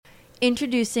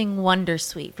Introducing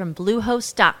Wondersuite from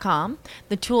Bluehost.com,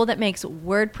 the tool that makes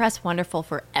WordPress wonderful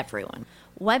for everyone.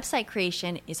 Website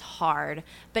creation is hard,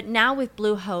 but now with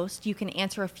Bluehost, you can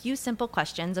answer a few simple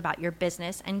questions about your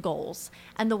business and goals,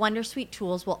 and the Wondersuite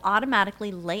tools will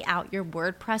automatically lay out your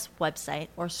WordPress website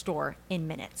or store in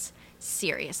minutes.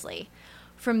 Seriously.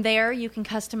 From there, you can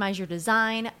customize your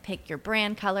design, pick your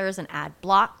brand colors, and add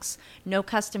blocks. No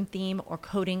custom theme or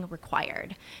coding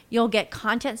required. You'll get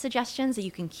content suggestions that you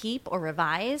can keep or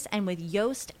revise, and with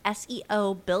Yoast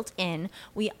SEO built in,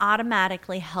 we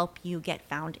automatically help you get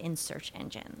found in search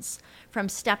engines. From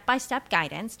step-by-step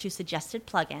guidance to suggested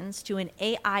plugins to an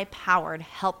AI-powered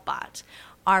help bot,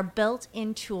 our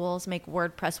built-in tools make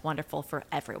WordPress wonderful for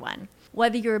everyone.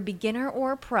 Whether you're a beginner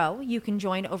or a pro, you can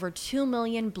join over 2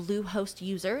 million Bluehost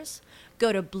users.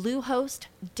 Go to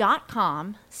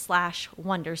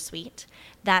bluehost.com/wondersuite.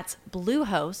 That's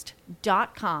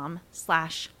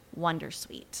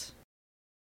bluehost.com/wondersuite.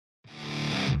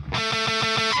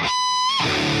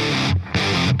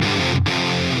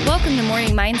 Welcome to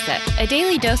Morning Mindset, a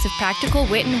daily dose of practical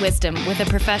wit and wisdom with a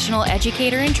professional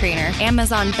educator and trainer,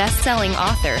 Amazon best-selling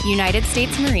author, United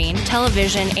States Marine,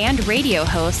 television and radio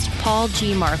host, Paul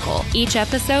G. Markel. Each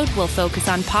episode will focus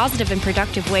on positive and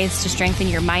productive ways to strengthen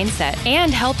your mindset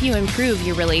and help you improve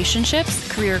your relationships,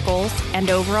 career goals, and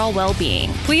overall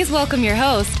well-being. Please welcome your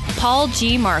host, Paul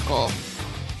G. Markel.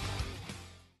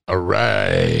 All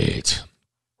right.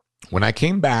 When I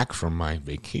came back from my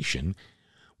vacation,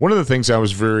 one of the things I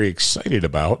was very excited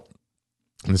about,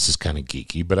 and this is kind of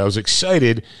geeky, but I was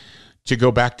excited to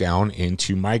go back down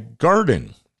into my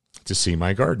garden, to see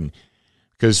my garden.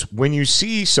 Because when you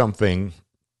see something,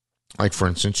 like for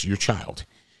instance, your child,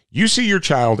 you see your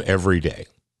child every day.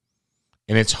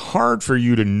 And it's hard for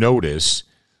you to notice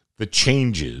the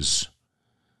changes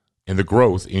and the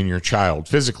growth in your child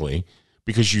physically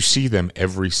because you see them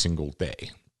every single day.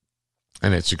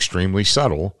 And it's extremely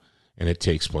subtle. And it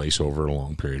takes place over a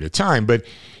long period of time. But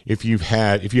if you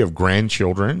have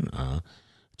grandchildren,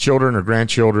 children or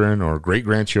grandchildren or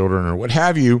great-grandchildren or what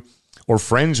have you, or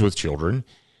friends with children,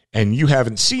 and you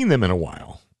haven't seen them in a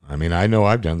while. I mean, I know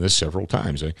I've done this several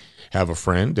times. I have a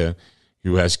friend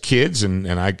who has kids, and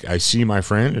I see my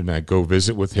friend, and I go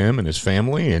visit with him and his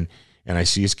family, and I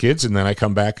see his kids, and then I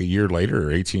come back a year later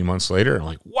or 18 months later, and I'm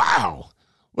like, wow,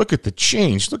 look at the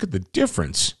change. Look at the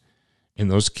difference in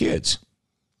those kids.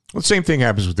 Well, the same thing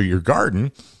happens with your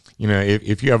garden. You know,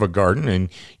 if you have a garden and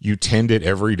you tend it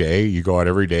every day, you go out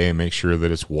every day and make sure that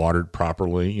it's watered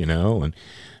properly, you know, and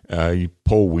you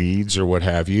pull weeds or what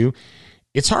have you,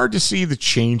 it's hard to see the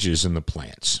changes in the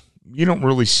plants. You don't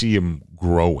really see them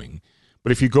growing.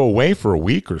 But if you go away for a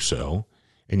week or so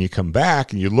and you come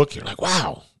back and you look, you're like,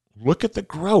 wow, look at the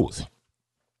growth.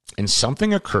 And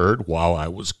something occurred while I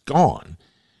was gone.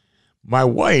 My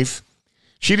wife,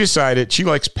 she decided she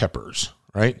likes peppers.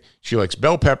 Right? She likes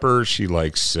bell peppers. She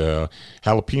likes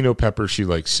jalapeno peppers. She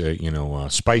likes,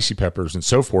 spicy peppers and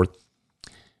so forth.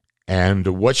 And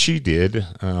what she did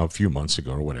a few months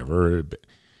ago or whatever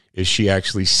is she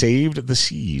actually saved the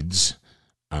seeds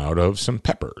out of some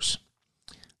peppers.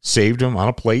 Saved them on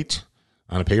a plate,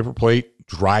 on a paper plate,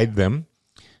 dried them.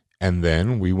 And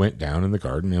then we went down in the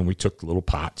garden and we took the little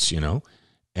pots,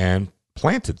 and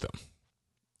planted them.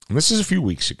 And this is a few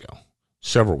weeks ago,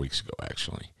 several weeks ago,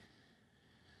 actually.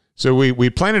 So we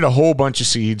planted a whole bunch of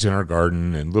seeds in our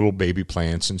garden and little baby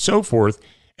plants and so forth.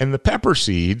 And the pepper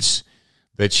seeds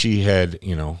that she had,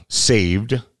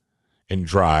 saved and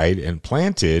dried and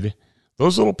planted,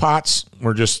 those little pots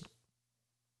were just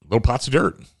little pots of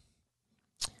dirt.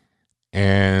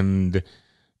 And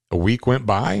a week went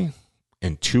by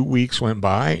and 2 weeks went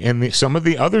by and some of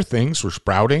the other things were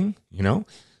sprouting,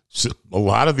 So a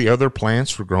lot of the other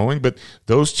plants were growing, but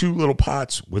those two little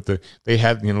pots they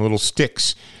had, little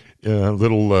sticks,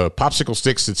 little popsicle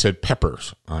sticks that said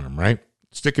peppers on them, right?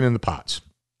 Sticking in the pots.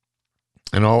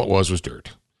 And all it was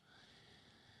dirt.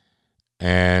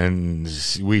 And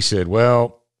we said,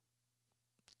 well,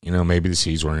 maybe the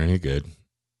seeds weren't any good.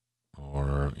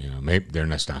 Or, maybe they're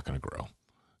just not going to grow.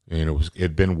 It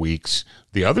had been weeks.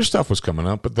 The other stuff was coming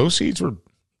up, but those seeds were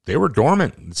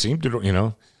dormant. It seemed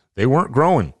to, they weren't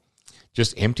growing.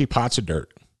 Just empty pots of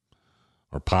dirt.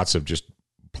 Or pots of just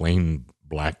plain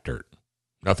black dirt.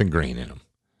 Nothing green in them.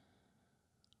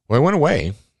 Well, I went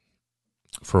away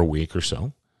for a week or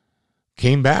so,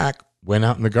 came back, went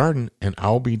out in the garden, and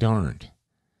I'll be darned.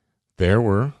 There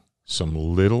were some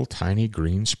little tiny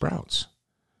green sprouts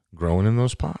growing in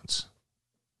those pots.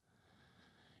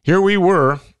 Here we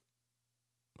were.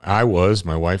 My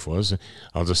wife was,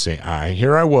 I'll just say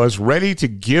here I was, ready to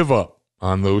give up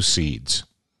on those seeds.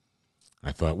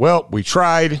 I thought, well, we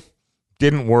tried,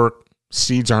 didn't work.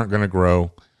 seeds aren't going to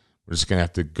grow. We're just going to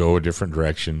have to go a different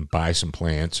direction, buy some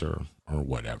plants or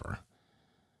whatever.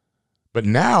 But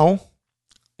now,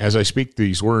 as I speak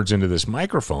these words into this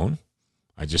microphone,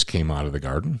 I just came out of the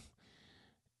garden,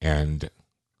 and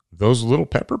those little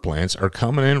pepper plants are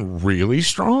coming in really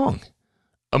strong.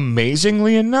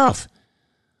 Amazingly enough.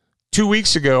 2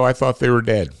 weeks ago, I thought they were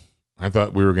dead. I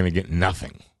thought we were going to get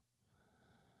nothing.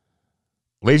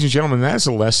 Ladies and gentlemen, that's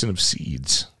a lesson of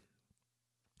seeds.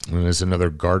 And there's another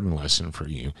garden lesson for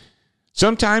you.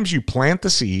 Sometimes you plant the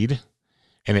seed,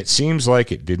 and it seems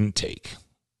like it didn't take.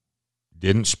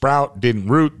 Didn't sprout, didn't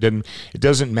root, it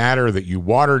doesn't matter that you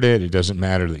watered it. It doesn't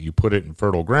matter that you put it in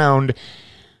fertile ground.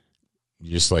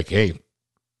 You're just like, hey,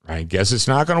 I guess it's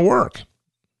not going to work.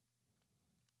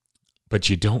 But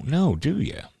you don't know, do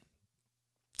you?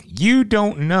 You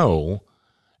don't know,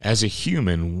 as a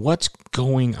human, what's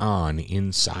going on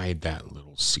inside that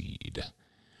little seed.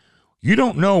 You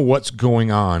don't know what's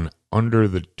going on under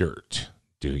the dirt,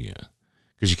 do you?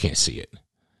 Because you can't see it.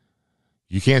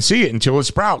 You can't see it until it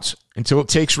sprouts, until it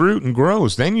takes root and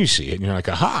grows. Then you see it, and you're like,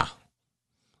 aha,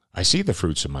 I see the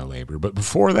fruits of my labor. But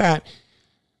before that,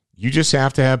 you just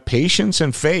have to have patience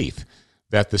and faith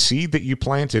that the seed that you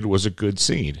planted was a good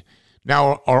seed.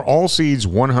 Now, are all seeds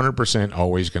 100%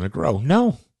 always going to grow?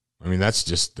 No. I mean, that's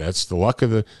the luck of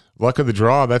the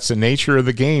draw. That's the nature of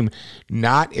the game.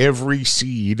 Not every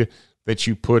seed that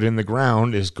you put in the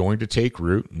ground is going to take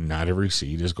root. Not every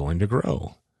seed is going to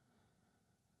grow.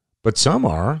 But some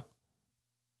are.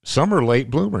 Some are late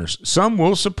bloomers. Some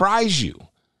will surprise you.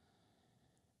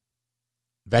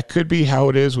 That could be how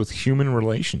it is with human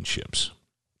relationships.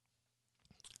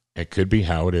 It could be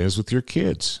how it is with your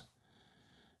kids.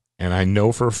 And I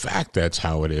know for a fact that's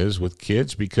how it is with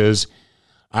kids, because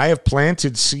I have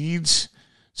planted seeds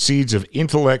of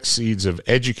intellect, seeds of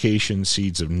education,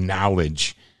 seeds of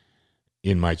knowledge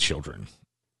in my children.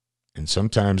 And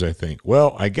sometimes I think,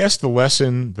 well, I guess the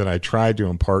lesson that I tried to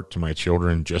impart to my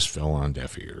children just fell on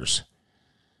deaf ears.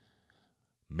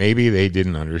 Maybe they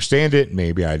didn't understand it.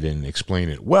 Maybe I didn't explain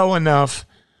it well enough.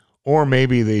 Or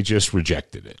maybe they just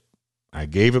rejected it. I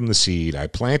gave them the seed. I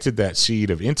planted that seed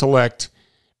of intellect,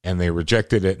 and they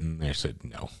rejected it, and they said,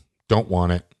 no, don't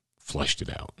want it, flushed it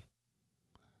out.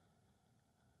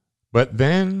 But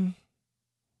then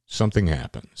something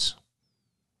happens,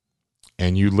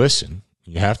 and you listen.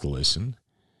 You have to listen,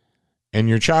 and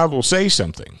your child will say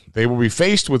something. They will be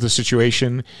faced with a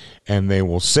situation, and they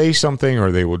will say something,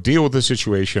 or they will deal with the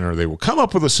situation, or they will come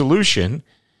up with a solution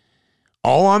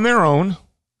all on their own,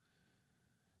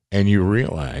 and you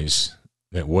realize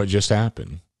that what just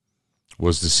happened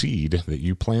was the seed that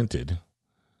you planted.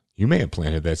 You may have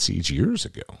planted that seed years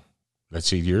ago.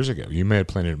 You may have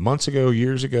planted it months ago,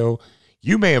 years ago.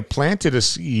 You may have planted a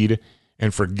seed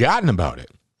and forgotten about it.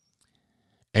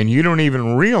 And you don't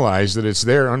even realize that it's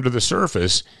there under the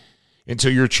surface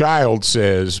until your child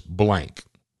says blank.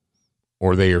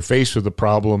 Or they are faced with a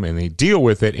problem and they deal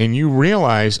with it, and you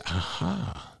realize,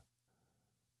 aha,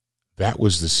 that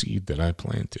was the seed that I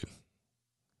planted.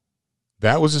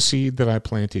 That was a seed that I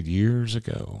planted years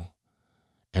ago.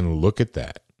 And look at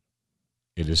that.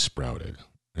 It is sprouted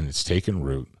and it's taken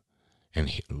root. And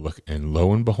look, and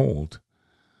lo and behold,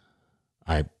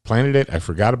 I planted it, I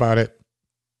forgot about it,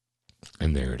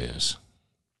 and there it is.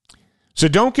 So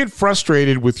don't get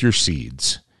frustrated with your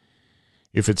seeds.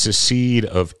 If it's a seed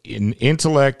of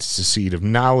intellect, it's a seed of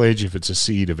knowledge, if it's a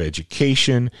seed of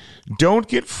education, don't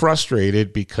get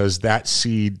frustrated because that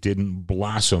seed didn't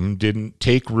blossom, didn't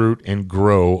take root and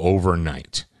grow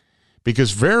overnight.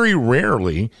 Because very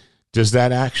rarely does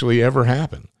that actually ever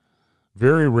happen.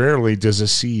 Very rarely does a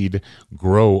seed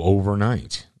grow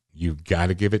overnight. You've got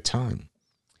to give it time.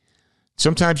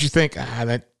 Sometimes you think,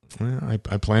 I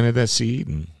planted that seed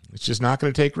and it's just not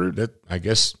going to take root. I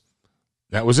guess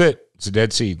that was it. It's a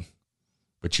dead seed.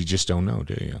 But you just don't know,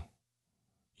 do you?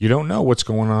 You don't know what's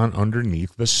going on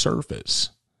underneath the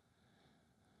surface.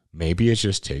 Maybe it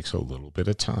just takes a little bit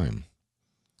of time.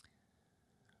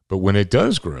 But when it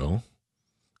does grow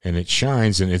and it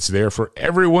shines and it's there for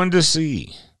everyone to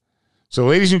see. So,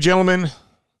 ladies and gentlemen,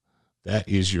 that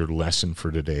is your lesson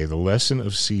for today. The lesson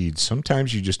of seeds.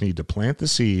 Sometimes you just need to plant the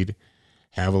seed,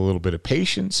 have a little bit of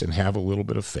patience, and have a little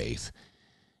bit of faith.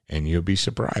 And you'll be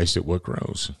surprised at what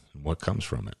grows and what comes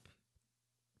from it.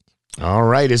 All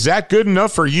right. Is that good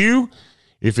enough for you?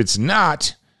 If it's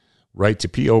not, write to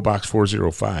P.O. Box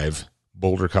 405,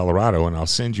 Boulder, Colorado, and I'll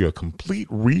send you a complete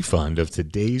refund of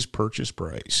today's purchase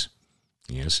price.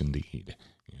 Yes, indeed.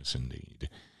 Yes, indeed.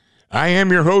 I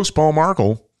am your host, Paul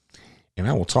Markle, and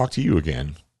I will talk to you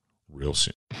again real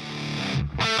soon.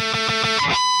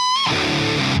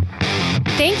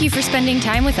 Thank you for spending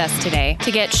time with us today.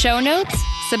 To get show notes,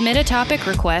 submit a topic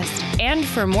request, and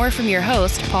for more from your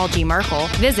host, Paul G. Markle,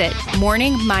 visit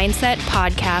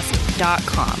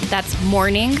morningmindsetpodcast.com. That's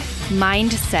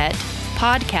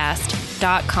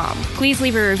morningmindsetpodcast.com. Please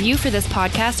leave a review for this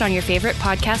podcast on your favorite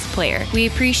podcast player. We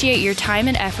appreciate your time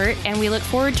and effort, and we look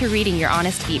forward to reading your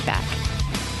honest feedback.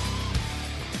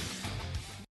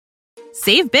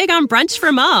 Save big on brunch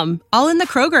for mom, all in the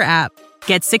Kroger app.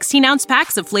 Get 16-ounce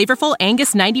packs of flavorful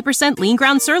Angus 90% lean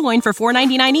ground sirloin for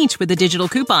 $4.99 each with a digital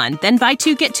coupon. Then buy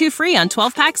 2, get 2 free on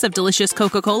 12 packs of delicious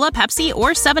Coca-Cola, Pepsi,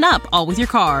 or 7-Up, all with your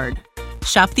card.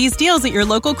 Shop these deals at your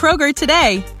local Kroger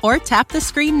today, or tap the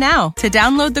screen now to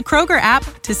download the Kroger app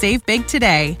to save big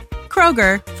today.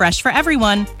 Kroger, fresh for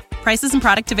everyone. Prices and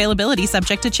product availability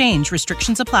subject to change.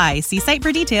 Restrictions apply. See site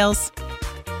for details.